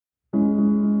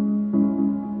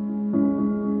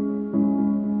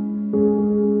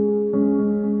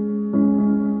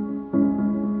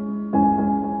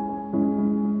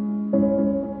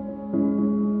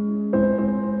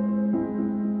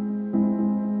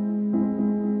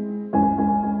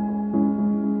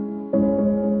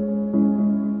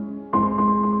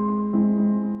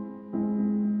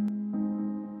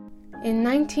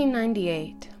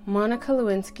1998, Monica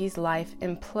Lewinsky's life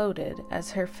imploded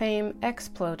as her fame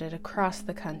exploded across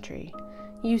the country.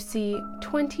 You see,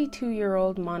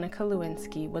 22-year-old Monica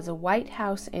Lewinsky was a White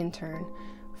House intern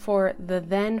for the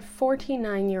then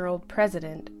 49-year-old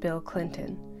president, Bill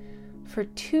Clinton. For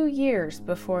 2 years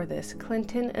before this,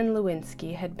 Clinton and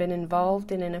Lewinsky had been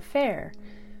involved in an affair,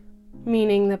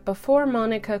 meaning that before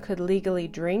Monica could legally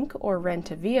drink or rent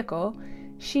a vehicle,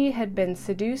 she had been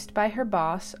seduced by her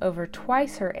boss, over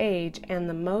twice her age and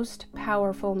the most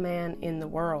powerful man in the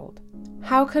world.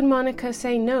 How could Monica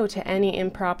say no to any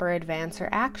improper advance or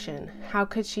action? How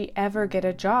could she ever get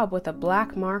a job with a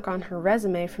black mark on her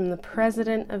resume from the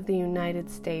President of the United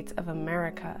States of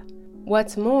America?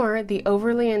 What's more, the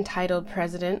overly entitled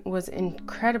president was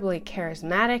incredibly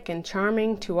charismatic and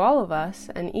charming to all of us,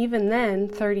 and even then,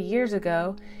 30 years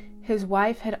ago, his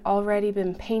wife had already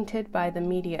been painted by the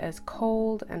media as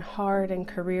cold and hard and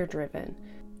career-driven.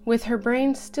 With her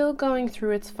brain still going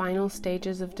through its final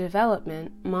stages of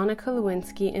development, Monica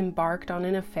Lewinsky embarked on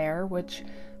an affair which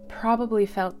probably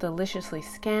felt deliciously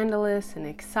scandalous and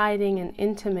exciting and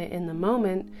intimate in the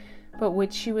moment, but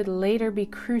which she would later be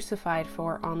crucified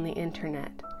for on the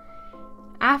internet.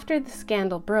 After the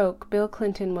scandal broke, Bill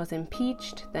Clinton was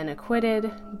impeached, then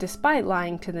acquitted, despite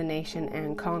lying to the nation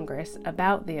and Congress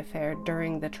about the affair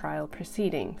during the trial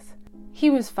proceedings.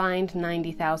 He was fined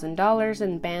 $90,000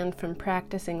 and banned from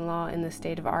practicing law in the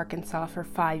state of Arkansas for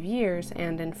 5 years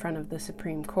and in front of the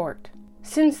Supreme Court.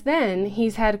 Since then,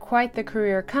 he's had quite the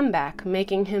career comeback,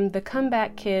 making him the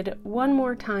comeback kid one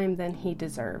more time than he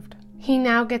deserved. He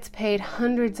now gets paid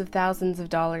hundreds of thousands of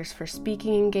dollars for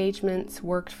speaking engagements,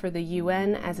 worked for the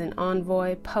UN as an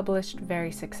envoy, published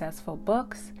very successful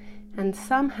books, and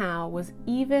somehow was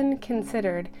even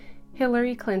considered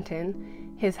Hillary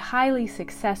Clinton, his highly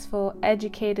successful,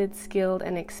 educated, skilled,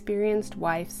 and experienced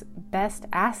wife's best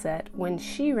asset when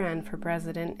she ran for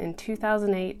president in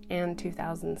 2008 and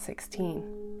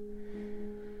 2016.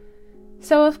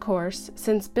 So, of course,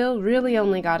 since Bill really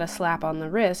only got a slap on the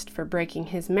wrist for breaking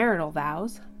his marital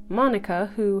vows,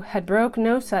 Monica, who had broke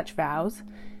no such vows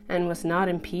and was not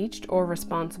impeached or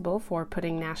responsible for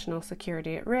putting national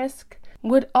security at risk,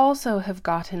 would also have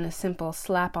gotten a simple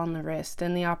slap on the wrist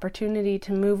and the opportunity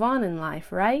to move on in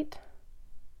life, right?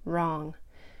 Wrong.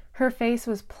 Her face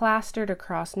was plastered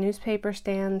across newspaper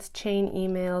stands, chain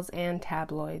emails, and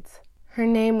tabloids. Her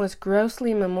name was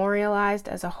grossly memorialized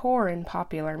as a whore in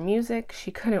popular music. She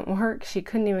couldn't work. She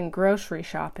couldn't even grocery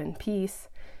shop in peace.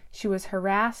 She was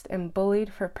harassed and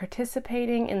bullied for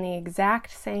participating in the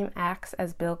exact same acts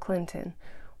as Bill Clinton,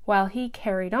 while he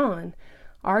carried on,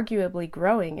 arguably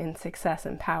growing in success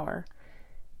and power.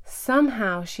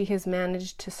 Somehow she has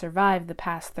managed to survive the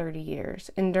past 30 years,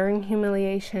 enduring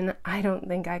humiliation I don't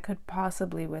think I could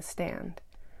possibly withstand.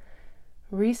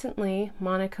 Recently,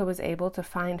 Monica was able to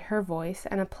find her voice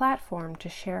and a platform to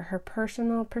share her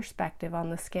personal perspective on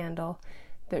the scandal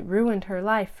that ruined her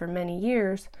life for many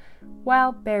years,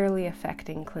 while barely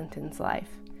affecting Clinton's life.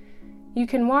 You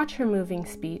can watch her moving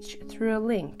speech through a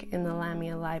link in the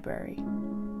Lamia Library.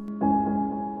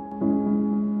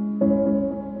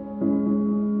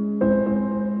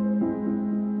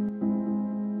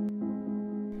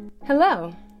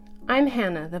 Hello! I'm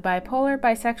Hannah, the bipolar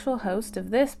bisexual host of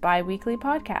this bi-weekly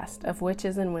podcast of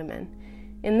Witches and Women.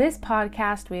 In this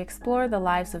podcast, we explore the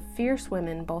lives of fierce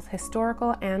women, both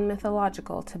historical and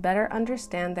mythological, to better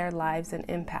understand their lives and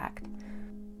impact.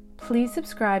 Please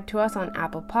subscribe to us on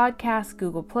Apple Podcasts,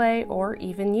 Google Play, or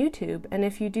even YouTube, and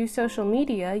if you do social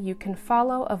media, you can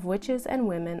follow Of Witches and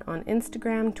Women on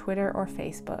Instagram, Twitter, or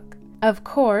Facebook. Of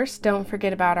course, don't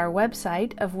forget about our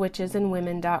website,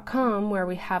 ofwitchesandwomen.com, where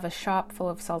we have a shop full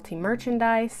of salty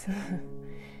merchandise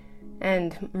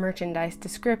and merchandise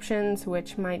descriptions,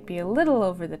 which might be a little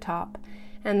over the top,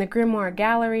 and the Grimoire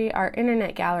Gallery, our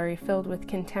internet gallery filled with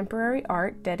contemporary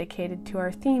art dedicated to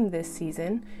our theme this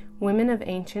season, Women of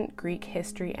Ancient Greek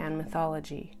History and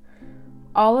Mythology.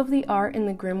 All of the art in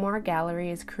the Grimoire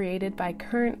Gallery is created by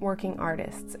current working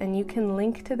artists, and you can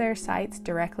link to their sites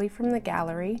directly from the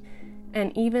gallery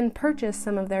and even purchase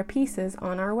some of their pieces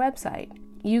on our website.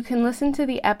 You can listen to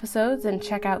the episodes and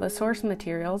check out the source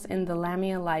materials in the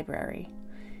Lamia Library.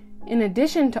 In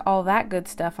addition to all that good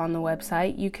stuff on the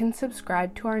website, you can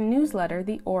subscribe to our newsletter,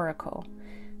 The Oracle.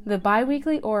 The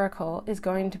bi-weekly Oracle is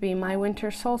going to be my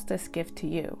winter solstice gift to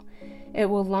you. It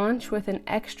will launch with an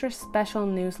extra special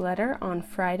newsletter on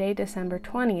Friday, December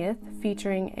 20th,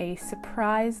 featuring a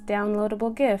surprise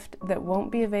downloadable gift that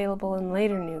won't be available in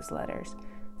later newsletters.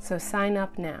 So sign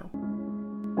up now.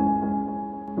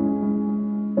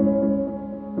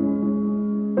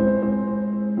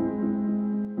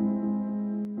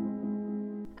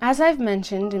 As I've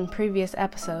mentioned in previous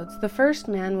episodes, the first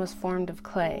man was formed of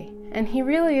clay, and he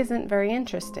really isn't very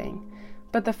interesting.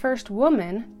 But the first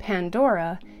woman,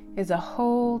 Pandora, is a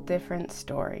whole different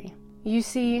story. You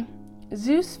see,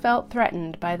 Zeus felt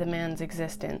threatened by the man's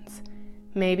existence.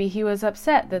 Maybe he was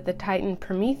upset that the Titan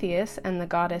Prometheus and the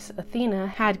goddess Athena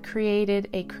had created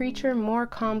a creature more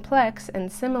complex and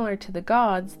similar to the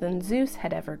gods than Zeus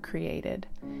had ever created.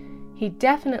 He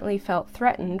definitely felt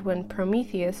threatened when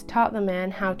Prometheus taught the man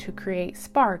how to create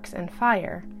sparks and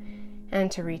fire.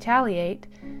 And to retaliate,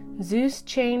 Zeus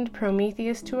chained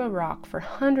Prometheus to a rock for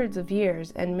hundreds of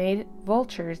years and made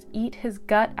vultures eat his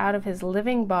gut out of his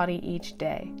living body each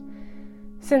day.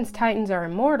 Since Titans are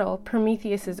immortal,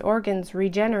 Prometheus's organs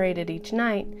regenerated each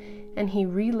night, and he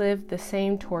relived the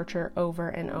same torture over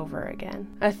and over again.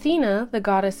 Athena, the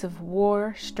goddess of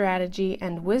war, strategy,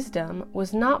 and wisdom,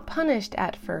 was not punished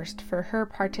at first for her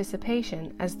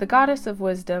participation. As the goddess of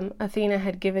wisdom, Athena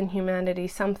had given humanity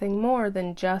something more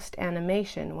than just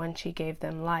animation when she gave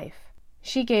them life.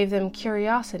 She gave them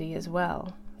curiosity as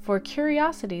well. For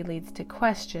curiosity leads to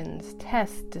questions,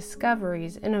 tests,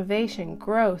 discoveries, innovation,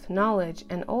 growth, knowledge,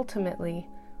 and ultimately,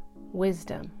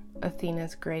 wisdom,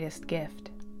 Athena's greatest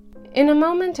gift. In a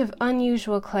moment of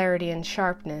unusual clarity and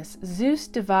sharpness, Zeus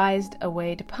devised a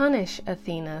way to punish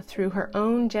Athena through her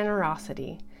own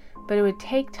generosity, but it would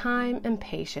take time and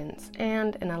patience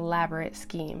and an elaborate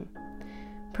scheme.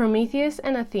 Prometheus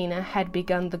and Athena had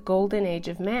begun the golden age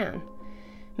of man.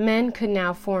 Men could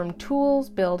now form tools,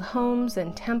 build homes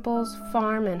and temples,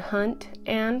 farm and hunt,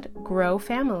 and grow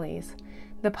families.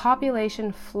 The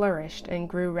population flourished and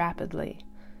grew rapidly.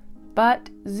 But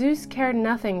Zeus cared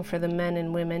nothing for the men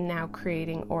and women now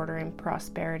creating order and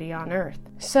prosperity on Earth.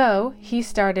 So he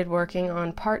started working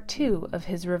on part 2 of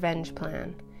his revenge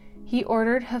plan. He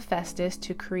ordered Hephaestus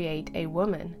to create a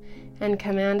woman, and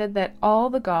commanded that all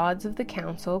the gods of the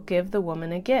council give the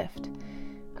woman a gift.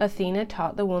 Athena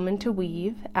taught the woman to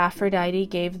weave, Aphrodite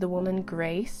gave the woman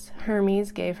grace,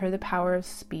 Hermes gave her the power of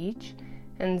speech,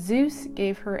 and Zeus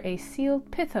gave her a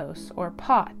sealed pithos or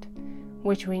pot,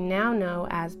 which we now know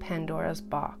as Pandora's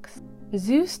box.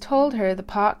 Zeus told her the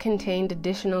pot contained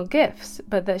additional gifts,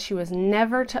 but that she was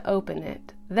never to open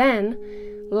it. Then,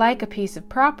 like a piece of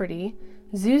property,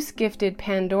 Zeus gifted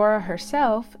Pandora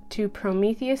herself to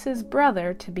Prometheus's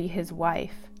brother to be his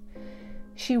wife.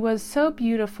 She was so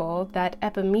beautiful that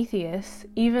Epimetheus,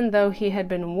 even though he had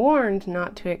been warned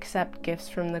not to accept gifts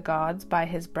from the gods by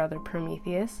his brother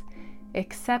Prometheus,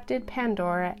 accepted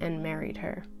Pandora and married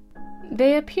her.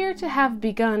 They appear to have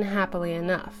begun happily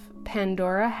enough.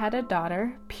 Pandora had a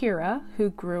daughter, Pyrrha, who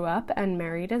grew up and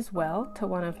married as well to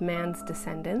one of man's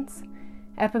descendants.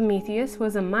 Epimetheus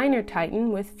was a minor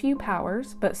Titan with few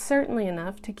powers, but certainly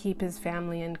enough to keep his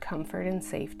family in comfort and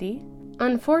safety.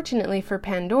 Unfortunately for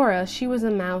Pandora, she was a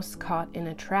mouse caught in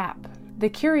a trap. The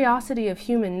curiosity of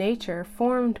human nature,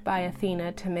 formed by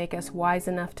Athena to make us wise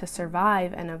enough to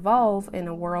survive and evolve in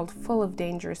a world full of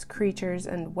dangerous creatures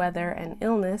and weather and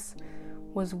illness,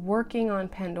 was working on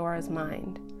Pandora's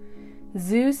mind.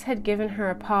 Zeus had given her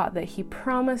a pot that he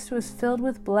promised was filled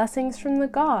with blessings from the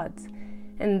gods,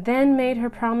 and then made her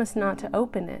promise not to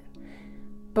open it.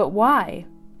 But why?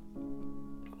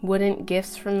 Wouldn't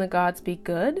gifts from the gods be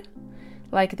good?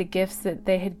 Like the gifts that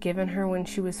they had given her when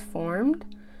she was formed?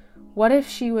 What if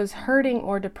she was hurting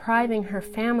or depriving her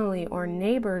family or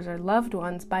neighbors or loved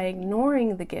ones by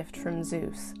ignoring the gift from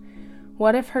Zeus?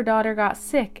 What if her daughter got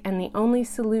sick and the only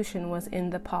solution was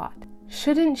in the pot?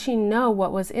 Shouldn't she know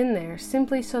what was in there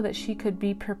simply so that she could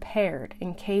be prepared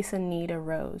in case a need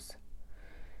arose?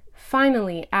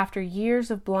 Finally, after years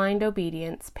of blind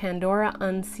obedience, Pandora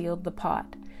unsealed the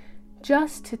pot,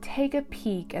 just to take a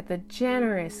peek at the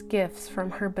generous gifts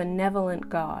from her benevolent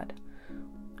god.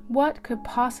 What could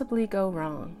possibly go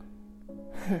wrong?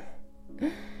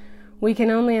 We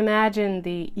can only imagine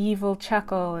the evil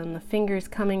chuckle and the fingers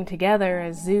coming together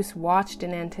as Zeus watched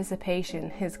in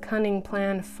anticipation, his cunning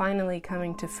plan finally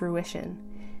coming to fruition.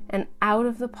 And out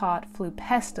of the pot flew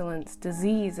pestilence,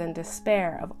 disease, and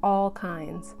despair of all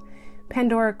kinds.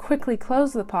 Pandora quickly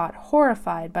closed the pot,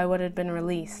 horrified by what had been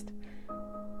released.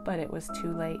 But it was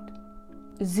too late.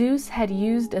 Zeus had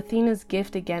used Athena's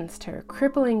gift against her,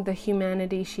 crippling the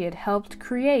humanity she had helped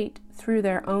create through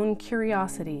their own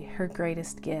curiosity, her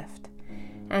greatest gift.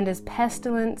 And as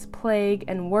pestilence, plague,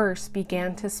 and worse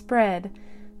began to spread,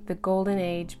 the golden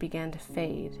age began to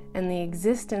fade, and the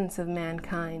existence of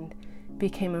mankind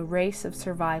became a race of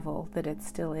survival that it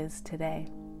still is today.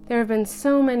 There have been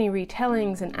so many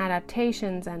retellings and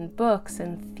adaptations and books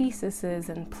and theses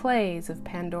and plays of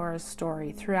Pandora's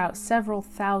story throughout several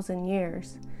thousand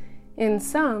years. In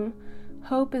some,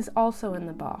 hope is also in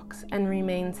the box and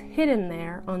remains hidden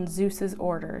there on Zeus's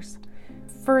orders,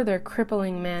 further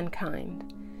crippling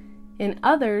mankind. In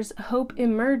others, hope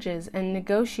emerges and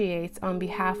negotiates on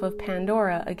behalf of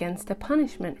Pandora against a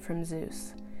punishment from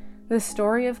Zeus. The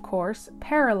story, of course,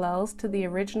 parallels to the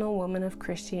original woman of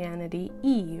Christianity,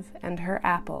 Eve, and her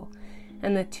apple,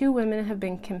 and the two women have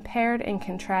been compared and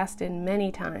contrasted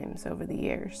many times over the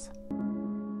years.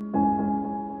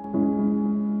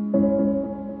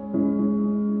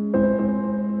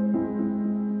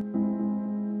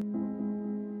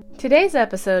 Today's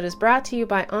episode is brought to you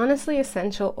by Honestly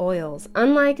Essential Oils.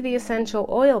 Unlike the essential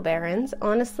oil barons,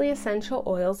 Honestly Essential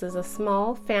Oils is a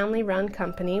small, family-run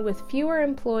company with fewer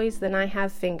employees than I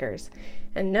have fingers,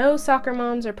 and no soccer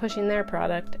moms are pushing their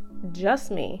product, just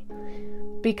me.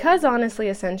 Because Honestly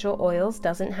Essential Oils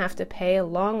doesn't have to pay a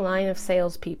long line of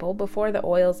salespeople before the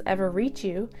oils ever reach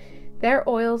you, their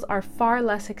oils are far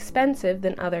less expensive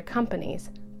than other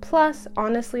companies. Plus,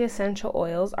 Honestly Essential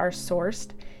Oils are sourced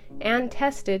and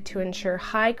tested to ensure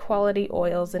high-quality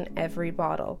oils in every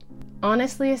bottle.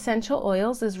 Honestly Essential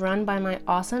Oils is run by my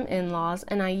awesome in-laws,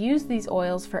 and I use these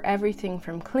oils for everything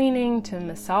from cleaning to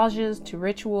massages to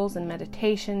rituals and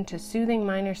meditation to soothing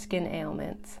minor skin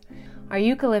ailments. Our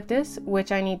eucalyptus,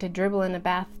 which I need to dribble in a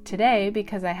bath today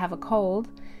because I have a cold,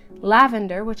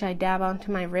 lavender, which I dab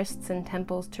onto my wrists and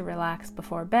temples to relax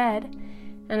before bed,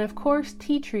 and of course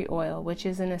tea tree oil, which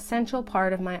is an essential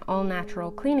part of my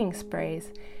all-natural cleaning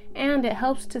sprays, and it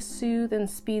helps to soothe and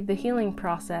speed the healing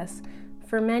process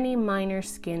for many minor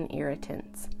skin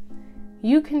irritants.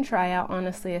 You can try out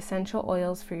Honestly Essential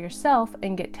Oils for yourself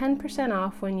and get 10%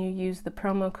 off when you use the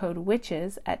promo code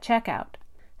WITCHES at checkout.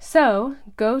 So,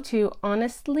 go to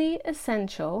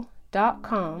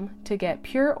honestlyessential.com to get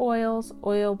pure oils,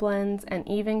 oil blends, and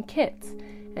even kits,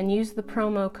 and use the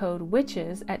promo code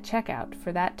WITCHES at checkout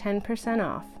for that 10%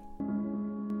 off.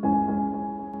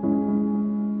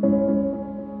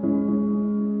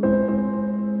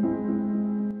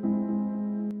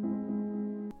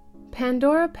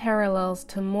 Pandora parallels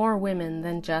to more women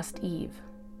than just Eve.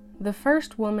 The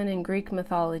first woman in Greek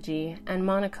mythology and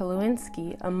Monica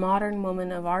Lewinsky, a modern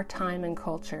woman of our time and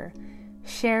culture,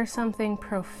 share something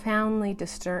profoundly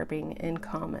disturbing in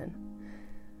common.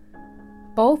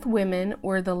 Both women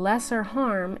were the lesser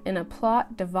harm in a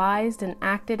plot devised and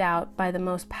acted out by the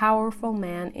most powerful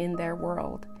man in their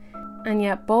world, and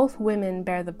yet both women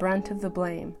bear the brunt of the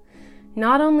blame,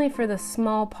 not only for the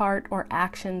small part or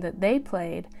action that they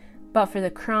played, but for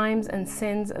the crimes and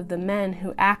sins of the men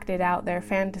who acted out their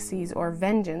fantasies or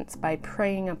vengeance by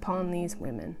preying upon these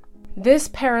women. This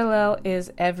parallel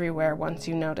is everywhere once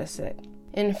you notice it.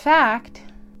 In fact,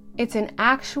 it's an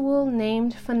actual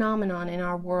named phenomenon in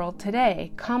our world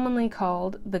today, commonly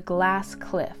called the glass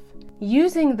cliff.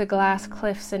 Using the glass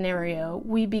cliff scenario,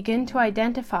 we begin to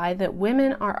identify that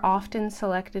women are often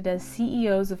selected as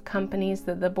CEOs of companies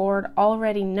that the board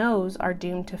already knows are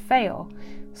doomed to fail,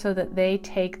 so that they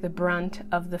take the brunt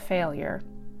of the failure.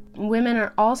 Women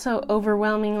are also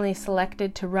overwhelmingly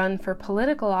selected to run for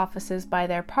political offices by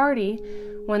their party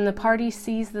when the party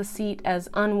sees the seat as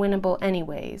unwinnable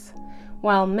anyways,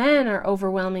 while men are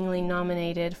overwhelmingly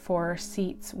nominated for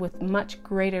seats with much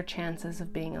greater chances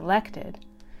of being elected.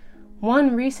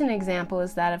 One recent example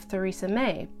is that of Theresa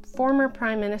May, former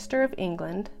Prime Minister of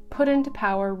England, put into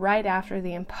power right after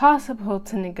the impossible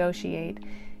to negotiate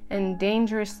and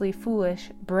dangerously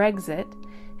foolish Brexit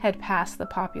had passed the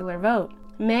popular vote.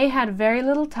 May had very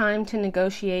little time to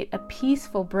negotiate a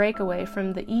peaceful breakaway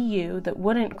from the EU that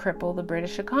wouldn't cripple the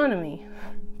British economy.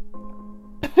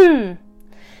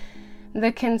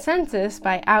 The consensus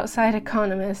by outside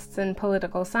economists and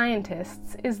political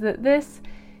scientists is that this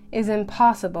is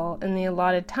impossible in the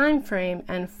allotted time frame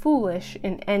and foolish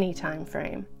in any time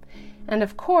frame. And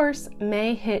of course,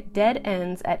 May hit dead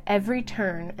ends at every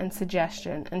turn and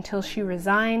suggestion until she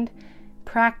resigned,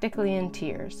 practically in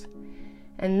tears.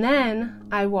 And then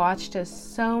I watched as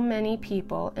so many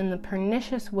people, in the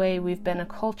pernicious way we've been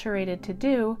acculturated to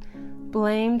do,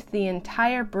 blamed the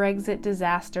entire Brexit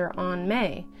disaster on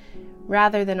May,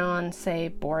 rather than on, say,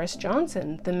 Boris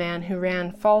Johnson, the man who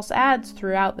ran false ads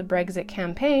throughout the Brexit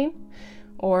campaign,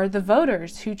 or the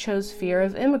voters who chose fear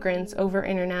of immigrants over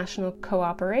international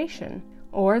cooperation,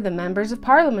 or the members of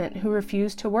parliament who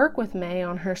refused to work with May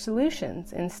on her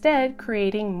solutions, instead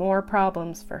creating more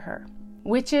problems for her.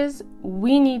 Witches,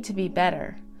 we need to be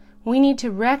better. We need to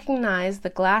recognize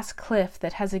the glass cliff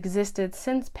that has existed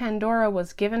since Pandora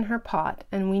was given her pot,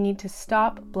 and we need to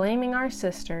stop blaming our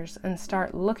sisters and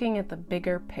start looking at the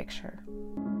bigger picture.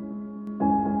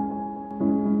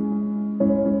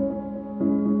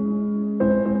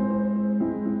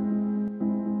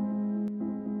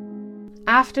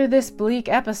 After this bleak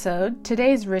episode,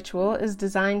 today's ritual is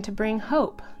designed to bring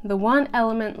hope, the one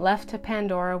element left to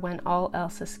Pandora when all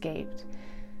else escaped.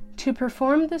 To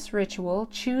perform this ritual,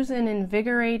 choose an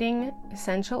invigorating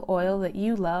essential oil that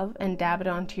you love and dab it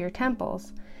onto your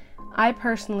temples. I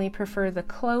personally prefer the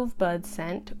clove bud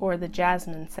scent or the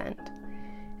jasmine scent.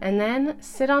 And then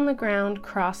sit on the ground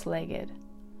cross-legged.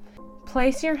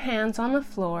 Place your hands on the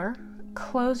floor,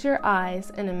 close your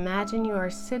eyes, and imagine you are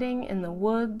sitting in the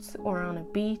woods or on a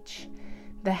beach,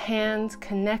 the hands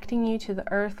connecting you to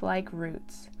the earth like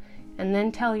roots. And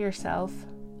then tell yourself,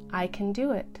 I can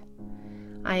do it.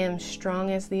 I am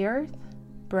strong as the earth,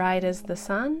 bright as the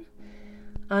sun,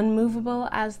 unmovable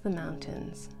as the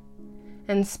mountains.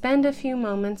 And spend a few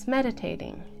moments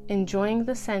meditating, enjoying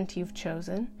the scent you've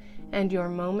chosen and your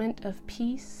moment of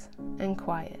peace and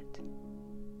quiet.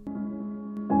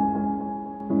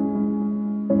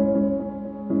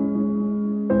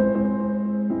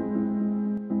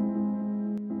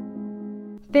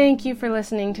 Thank you for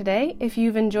listening today. If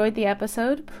you've enjoyed the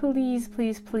episode, please,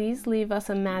 please, please leave us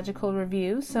a magical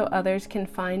review so others can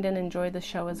find and enjoy the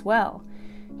show as well.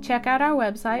 Check out our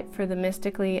website for the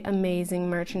mystically amazing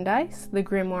merchandise, the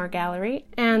Grimoire Gallery,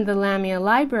 and the Lamia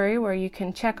Library where you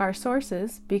can check our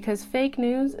sources, because fake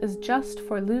news is just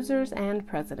for losers and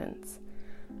presidents.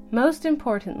 Most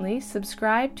importantly,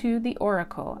 subscribe to The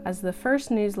Oracle, as the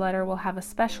first newsletter will have a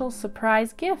special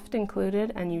surprise gift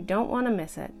included and you don't want to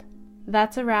miss it.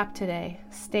 That's a wrap today.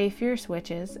 Stay fierce,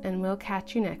 witches, and we'll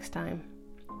catch you next time.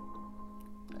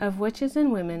 Of Witches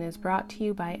and Women is brought to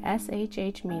you by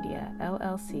SHH Media,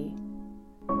 LLC.